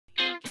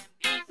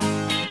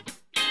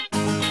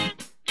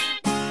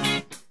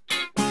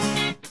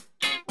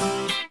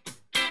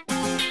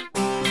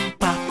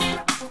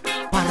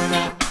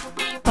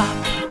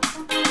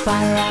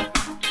Ba-da-rap,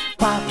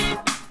 pop,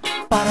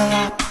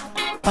 ba-da-rap,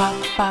 pop,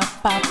 pop,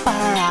 pop,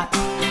 ba-da-rap.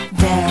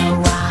 There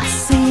are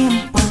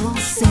simple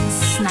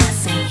things,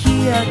 nothing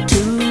here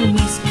to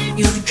miss.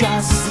 You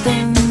just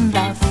in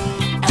love,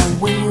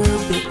 and we'll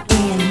be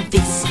in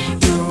this.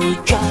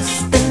 You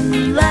just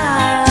in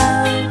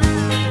love,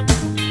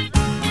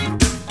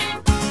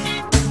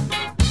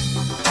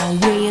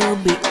 and we'll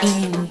be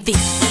in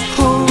this.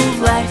 Whole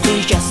life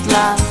is just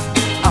love,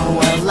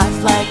 our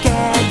life like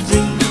a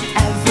dream.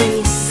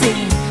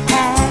 Everything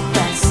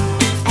happens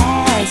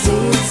as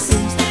it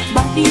seems,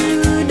 but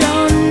you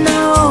don't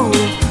know,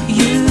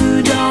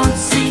 you don't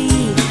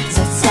see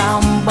that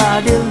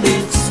somebody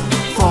lives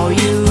for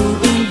you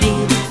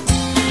indeed.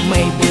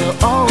 Maybe you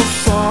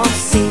also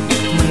see,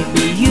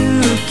 maybe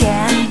you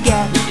can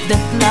get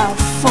that love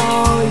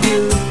for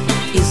you.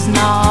 It's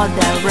not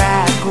a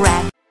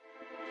regret.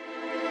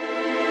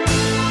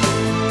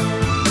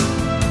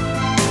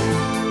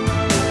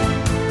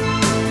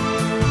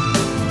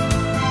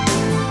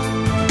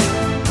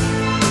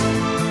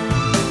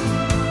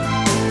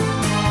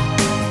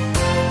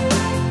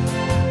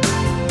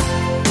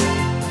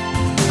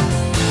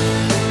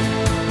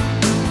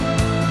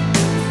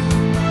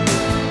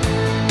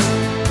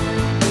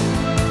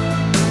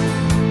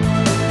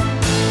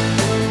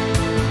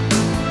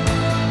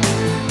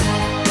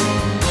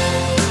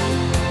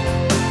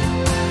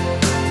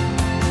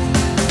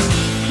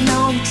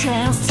 No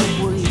chance to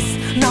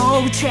breathe,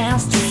 no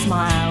chance to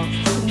smile.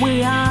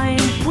 We are in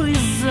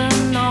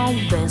prison of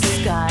the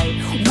sky.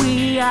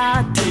 We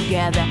are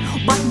together,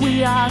 but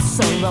we are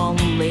so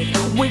lonely.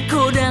 We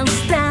couldn't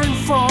stand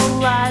for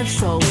life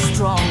so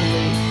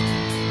strongly.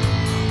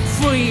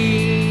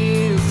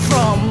 Free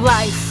from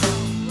life,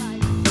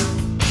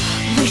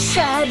 the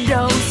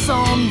shadows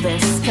on the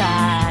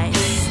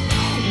skies.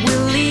 We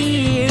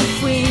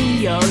live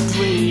in your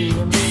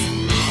dreams.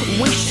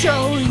 We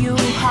show you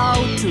how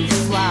to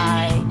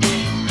fly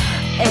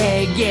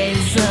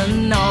against the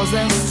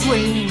northern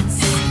streams.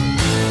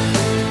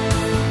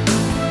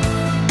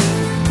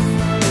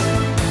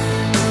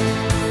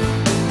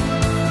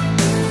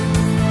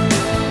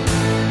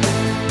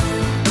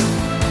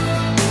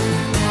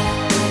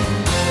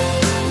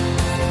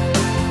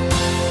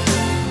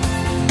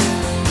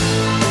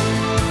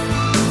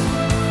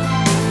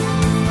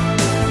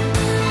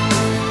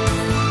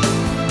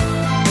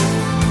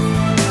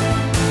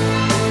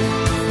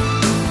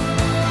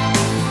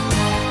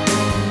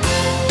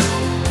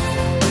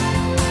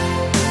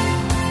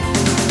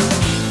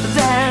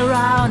 There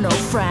are no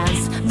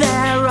friends,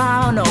 there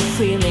are no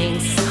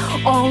feelings,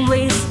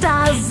 only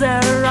stars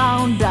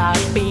around are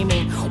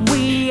beaming.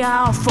 We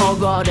are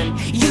forgotten,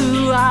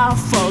 you are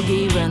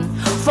forgiven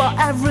for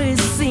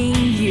everything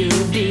you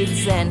did,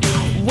 and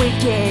we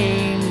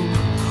came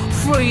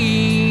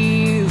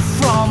free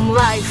from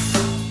life.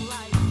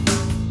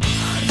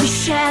 The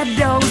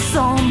shadows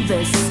on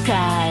the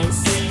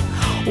skies,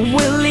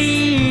 we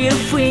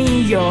live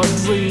in your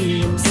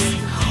dreams.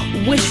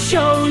 We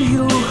show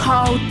you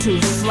how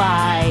to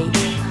fly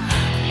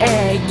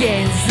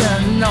against the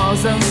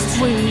northern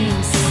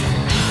streams.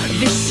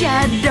 The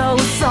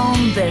shadows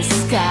on the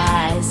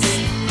skies,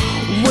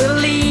 we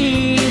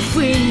live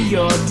in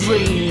your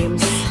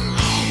dreams.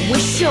 We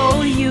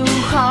show you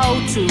how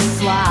to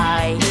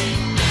fly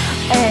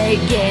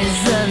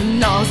against the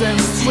northern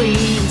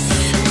streams.